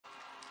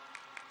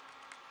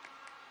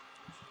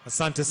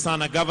Asante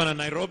sana Governor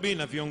Nairobi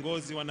na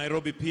viongozi wa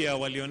Nairobi pia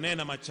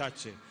walionena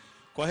machache.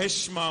 Kwa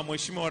heshima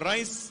Mheshimiwa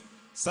Rais,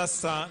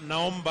 sasa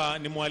naomba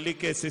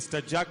nimwalike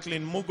Sister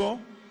Jacqueline Mugo,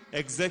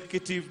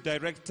 Executive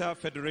Director,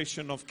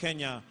 Federation of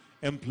Kenya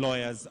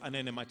Employers,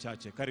 anene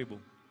machache. Karibu.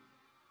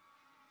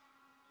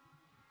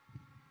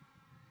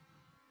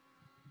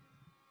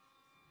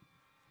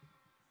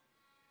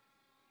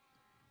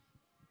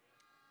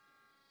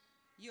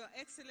 Your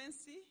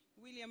Excellency,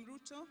 William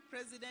Ruto,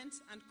 President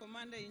and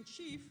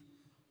Commander-in-Chief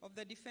of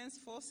the Defense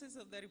Forces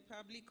of the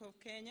Republic of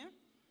Kenya,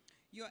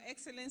 Your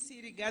Excellency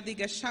Rigathi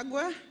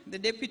Gachagua, the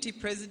Deputy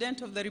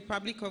President of the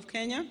Republic of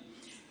Kenya,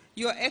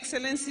 Your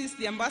Excellencies,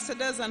 the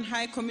Ambassadors and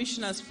High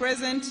Commissioners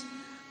present,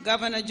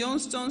 Governor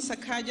Johnston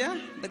Sakaja,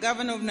 the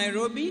Governor of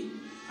Nairobi,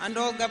 and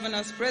all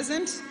governors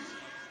present,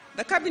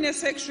 the Cabinet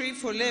Secretary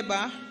for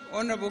Labor,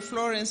 Honorable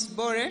Florence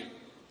Bore,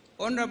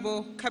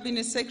 Honorable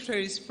Cabinet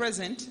Secretaries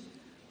present,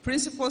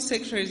 Principal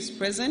Secretaries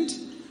present,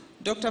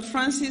 Dr.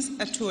 Francis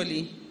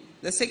Atwoli,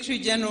 the Secretary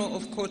General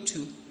of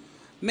KOTU,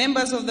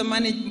 members of the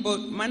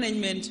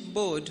Management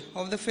Board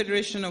of the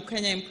Federation of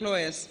Kenya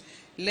Employers,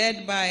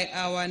 led by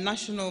our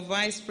National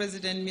Vice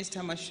President,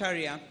 Mr.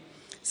 Macharia,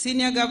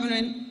 senior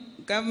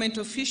government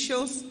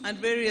officials, and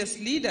various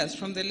leaders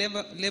from the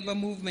labor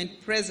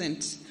movement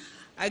present.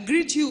 I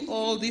greet you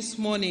all this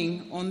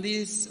morning on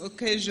this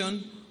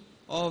occasion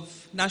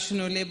of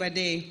National Labor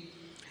Day.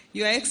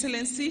 Your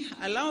Excellency,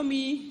 allow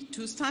me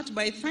to start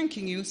by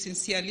thanking you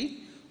sincerely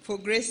for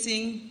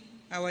gracing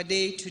our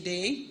day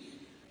today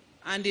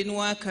and in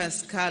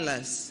workers'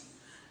 colors.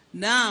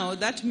 Now,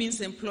 that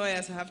means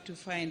employers have to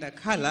find a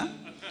color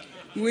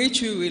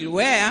which we will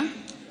wear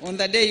on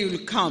the day you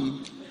will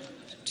come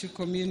to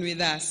commune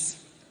with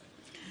us.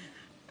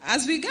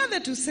 As we gather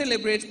to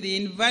celebrate the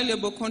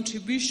invaluable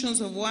contributions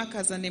of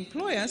workers and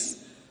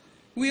employers,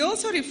 we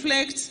also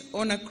reflect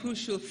on a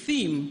crucial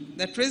theme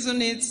that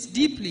resonates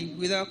deeply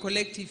with our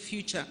collective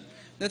future,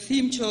 the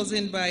theme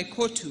chosen by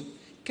KOTU.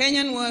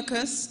 Kenyan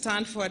workers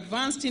stand for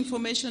advanced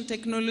information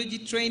technology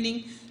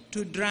training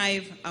to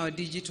drive our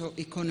digital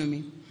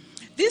economy.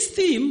 This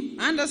theme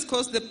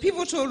underscores the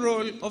pivotal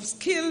role of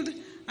skilled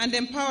and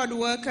empowered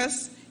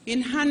workers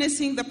in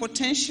harnessing the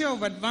potential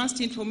of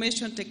advanced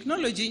information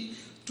technology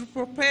to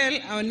propel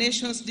our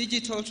nation's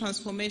digital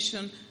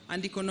transformation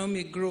and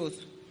economic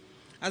growth.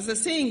 As the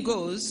saying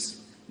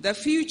goes, the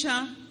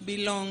future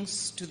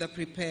belongs to the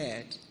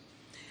prepared.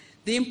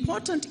 The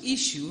important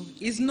issue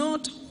is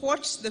not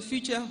what the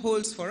future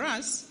holds for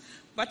us,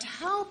 but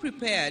how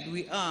prepared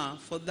we are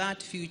for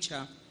that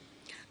future.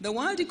 The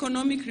World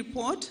Economic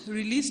Report,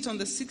 released on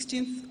the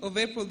 16th of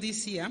April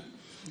this year,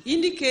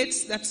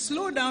 indicates that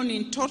slowdown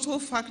in total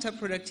factor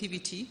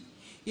productivity,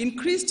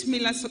 increased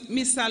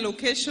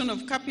misallocation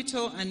of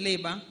capital and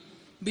labor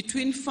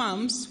between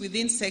firms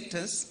within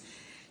sectors,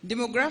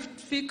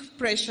 demographic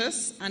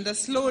pressures, and a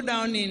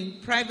slowdown in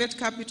private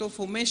capital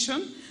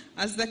formation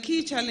as the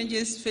key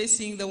challenges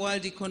facing the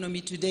world economy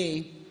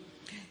today.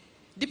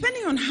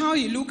 Depending on how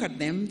you look at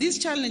them, these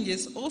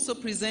challenges also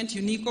present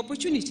unique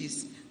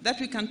opportunities that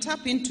we can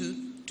tap into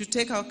to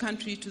take our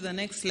country to the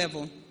next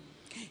level.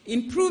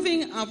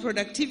 Improving our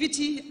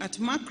productivity at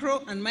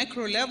macro and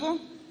micro level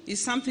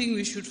is something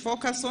we should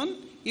focus on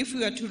if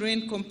we are to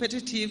remain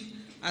competitive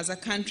as a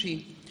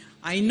country.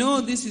 I know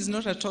this is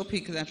not a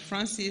topic that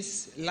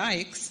Francis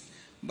likes,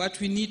 but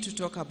we need to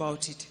talk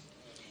about it.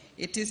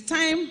 It is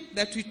time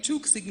that we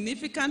took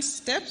significant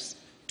steps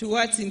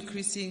towards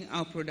increasing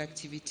our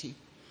productivity.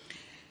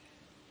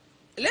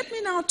 Let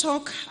me now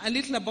talk a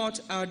little about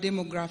our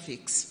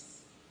demographics.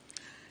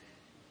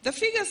 The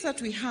figures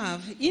that we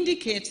have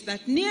indicate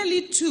that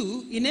nearly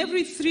 2 in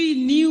every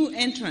 3 new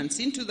entrants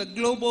into the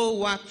global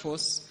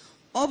workforce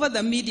over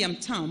the medium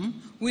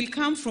term will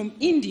come from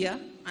India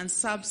and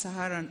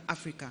sub-Saharan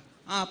Africa,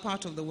 our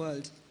part of the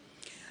world.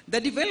 The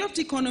developed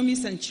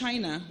economies and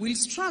China will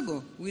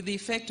struggle with the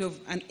effect of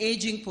an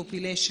aging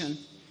population.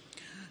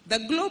 The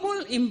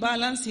global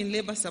imbalance in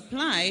labor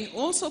supply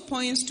also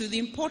points to the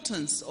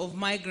importance of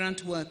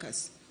migrant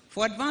workers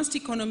for advanced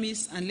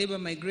economies and labor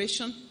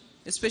migration,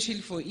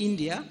 especially for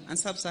India and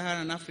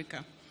sub-Saharan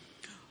Africa.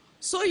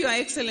 So, Your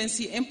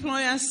Excellency,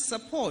 employers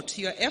support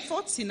your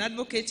efforts in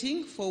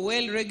advocating for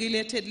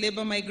well-regulated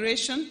labor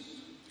migration.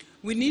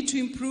 We need to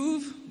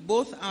improve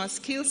both our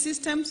skill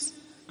systems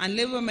and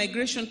labor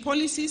migration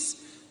policies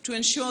to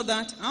ensure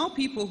that our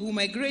people who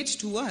migrate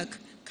to work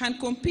can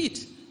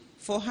compete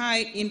for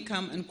high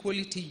income and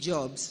quality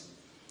jobs.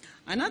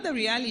 Another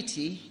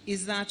reality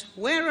is that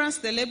whereas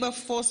the labor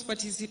force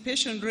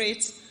participation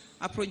rates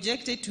are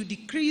projected to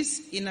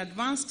decrease in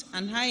advanced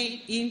and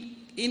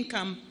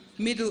high-income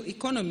middle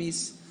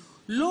economies,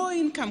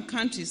 low-income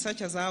countries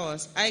such as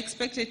ours are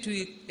expected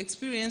to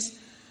experience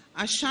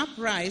a sharp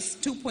rise,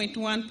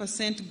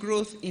 2.1%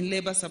 growth in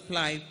labor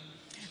supply.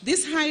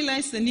 This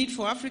highlights the need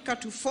for Africa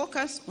to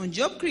focus on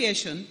job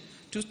creation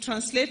to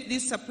translate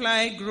this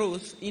supply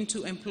growth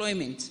into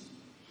employment.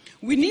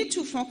 We need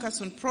to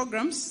focus on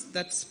programs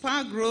that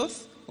spur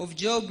growth of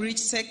job-rich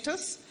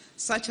sectors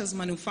such as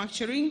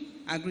manufacturing,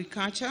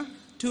 agriculture,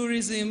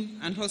 tourism,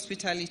 and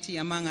hospitality,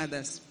 among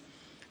others.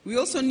 We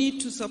also need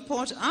to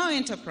support our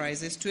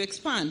enterprises to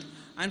expand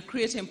and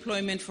create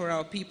employment for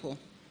our people.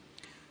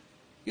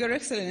 Your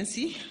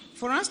Excellency,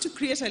 for us to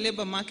create a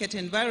labor market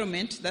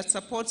environment that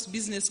supports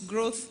business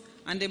growth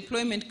and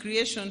employment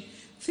creation,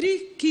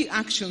 3 key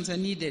actions are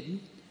needed.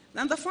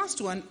 And the first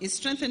one is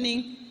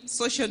strengthening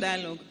social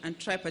dialogue and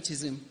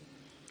tripartism.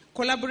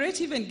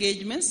 Collaborative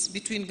engagements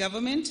between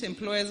government,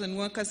 employers, and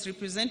workers'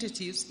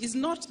 representatives is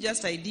not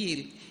just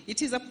ideal,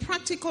 it is a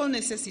practical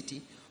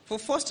necessity for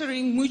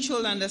fostering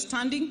mutual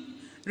understanding,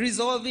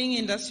 resolving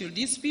industrial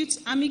disputes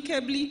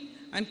amicably,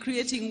 and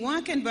creating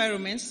work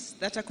environments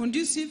that are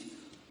conducive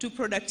to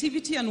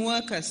productivity and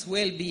workers'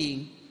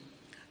 well-being.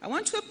 I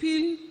want to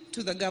appeal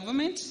to the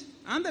government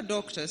and the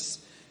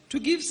doctors to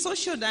give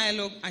social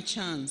dialogue a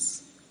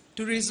chance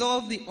to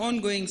resolve the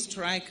ongoing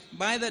strike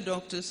by the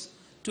doctors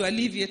to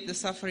alleviate the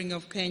suffering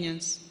of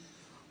Kenyans.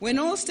 When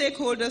all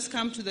stakeholders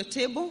come to the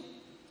table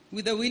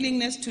with a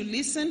willingness to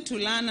listen, to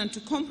learn, and to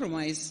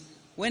compromise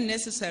when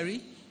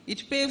necessary,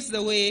 it paves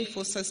the way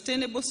for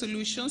sustainable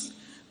solutions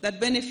that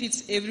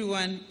benefits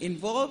everyone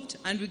involved,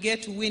 and we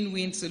get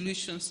win-win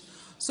solutions.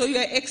 So,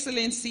 Your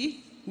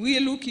Excellency, we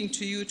are looking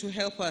to you to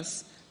help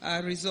us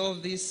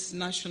resolve this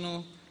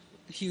national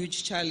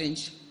huge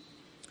challenge.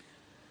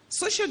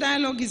 Social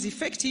dialogue is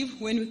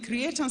effective when we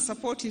create and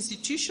support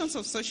institutions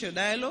of social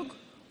dialogue,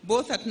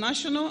 both at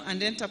national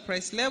and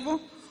enterprise level.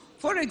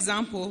 For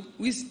example,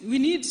 we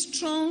need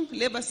strong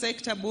labor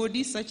sector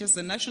bodies such as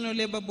the National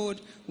Labor Board,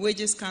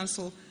 Wages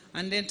Council,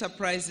 and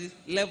enterprise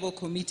level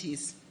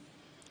committees.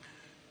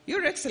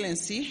 Your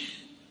Excellency,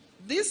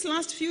 these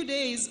last few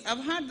days,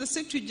 I've heard the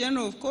Secretary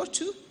General of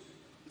KOTU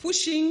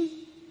pushing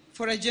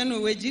for a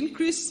general wage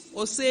increase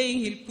or saying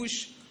he'll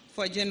push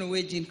for a general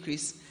wage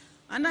increase.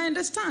 And I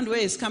understand where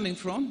he's coming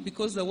from,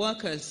 because the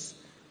workers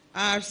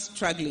are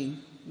struggling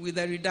with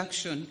a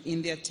reduction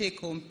in their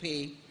take-home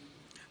pay.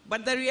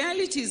 But the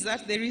reality is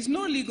that there is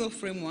no legal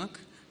framework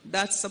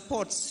that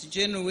supports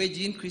general wage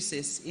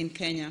increases in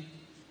Kenya.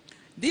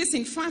 This,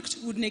 in fact,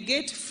 would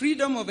negate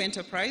freedom of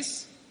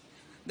enterprise.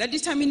 The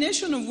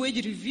determination of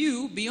wage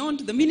review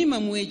beyond the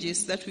minimum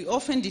wages that we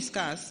often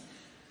discuss,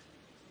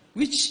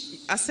 which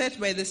are set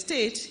by the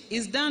state,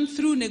 is done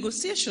through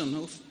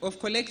negotiation of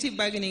collective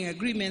bargaining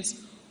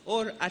agreements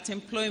or at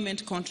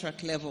employment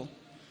contract level.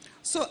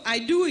 So I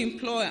do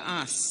implore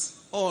us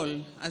all,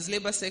 as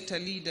labor sector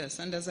leaders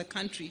and as a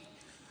country,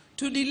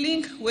 to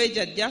delink wage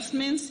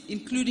adjustments,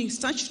 including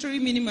statutory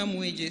minimum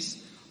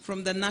wages,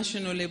 from the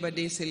National Labor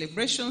Day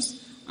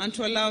celebrations, and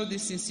to allow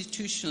these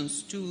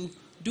institutions to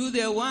do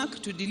their work,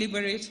 to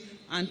deliberate,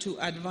 and to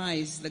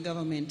advise the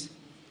government.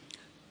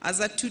 As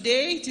of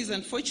today, it is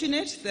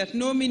unfortunate that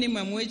no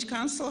minimum wage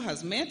council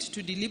has met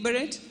to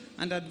deliberate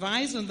and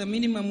advise on the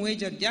minimum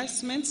wage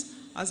adjustments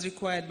as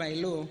required by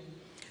law.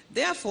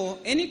 Therefore,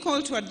 any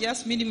call to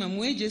adjust minimum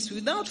wages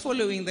without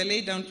following the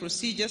laid-down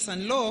procedures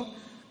and law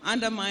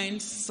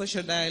undermines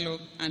social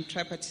dialogue and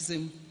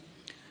tripartism.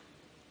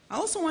 I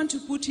also want to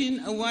put in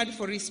a word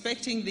for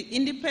respecting the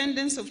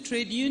independence of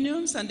trade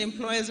unions and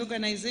employers'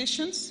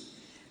 organizations.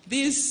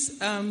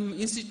 These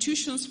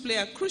institutions play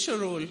a crucial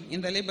role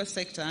in the labor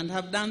sector and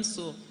have done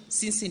so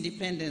since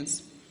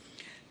independence.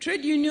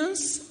 Trade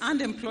unions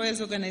and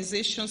employers'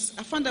 organizations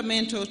are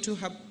fundamental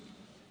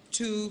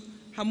to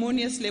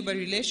harmonious labor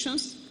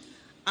relations,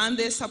 and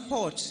they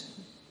support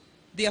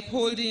the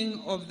upholding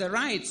of the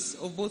rights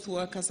of both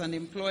workers and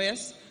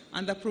employers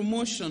and the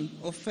promotion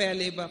of fair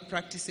labor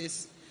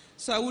practices.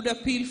 So I would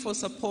appeal for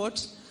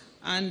support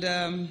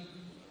and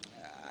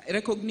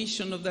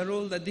recognition of the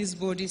role that these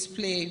bodies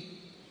play.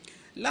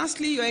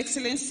 Lastly, Your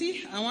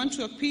Excellency, I want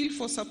to appeal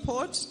for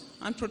support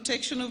and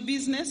protection of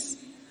business.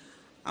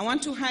 I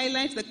want to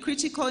highlight the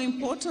critical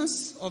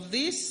importance of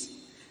this,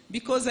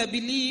 because I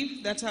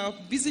believe that our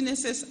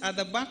businesses are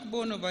the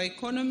backbone of our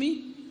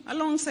economy,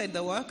 alongside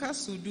the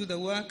workers who do the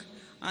work,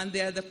 and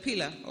they are the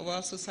pillar of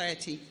our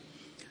society.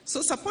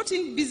 So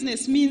supporting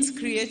business means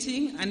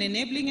creating an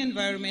enabling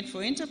environment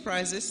for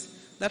enterprises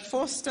that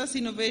fosters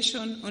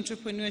innovation,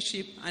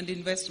 entrepreneurship, and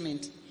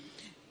investment.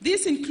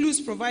 This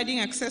includes providing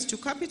access to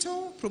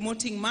capital,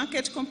 promoting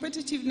market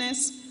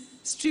competitiveness,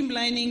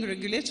 streamlining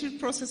regulatory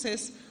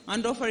processes,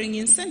 and offering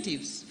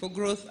incentives for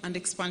growth and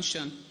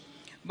expansion.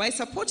 By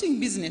supporting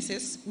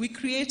businesses, we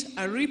create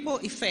a ripple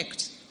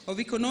effect of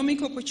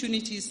economic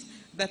opportunities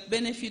that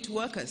benefit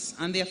workers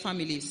and their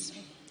families.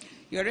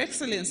 Your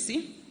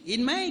Excellency,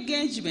 in my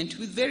engagement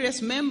with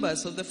various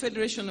members of the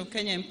Federation of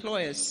Kenya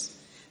Employers,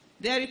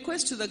 their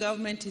request to the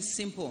government is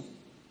simple.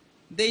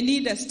 They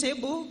need a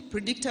stable,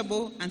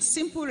 predictable, and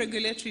simple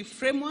regulatory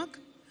framework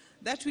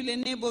that will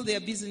enable their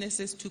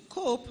businesses to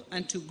cope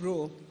and to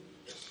grow.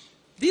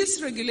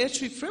 This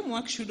regulatory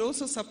framework should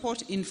also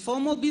support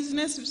informal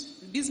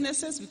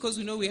businesses, because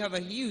we know we have a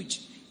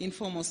huge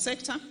informal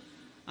sector,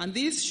 and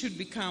these should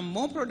become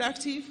more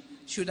productive,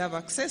 should have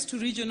access to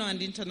regional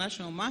and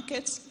international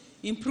markets,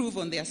 improve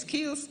on their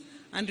skills,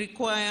 and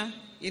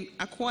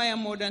acquire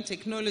modern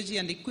technology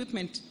and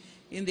equipment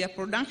in their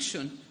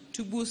production to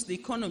to boost the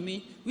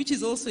economy, which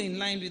is also in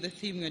line with the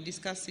theme we are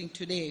discussing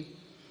today.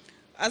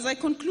 As I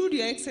conclude,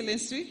 Your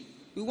Excellency,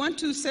 we want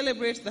to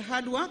celebrate the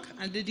hard work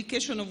and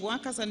dedication of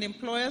workers and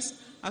employers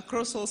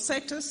across all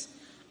sectors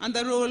and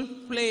the role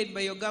played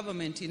by your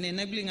government in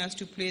enabling us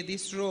to play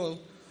this role.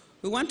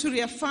 We want to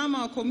reaffirm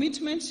our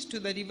commitment to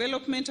the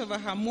development of a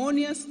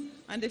harmonious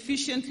and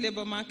efficient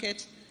labor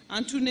market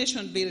and to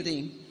nation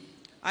building.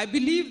 I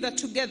believe that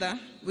together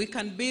we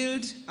can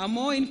build a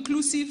more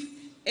inclusive,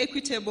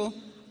 equitable,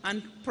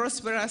 and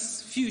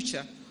prosperous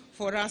future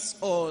for us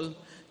all.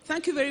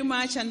 Thank you very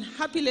much, and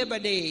happy Labor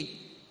Day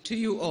to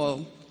you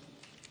all.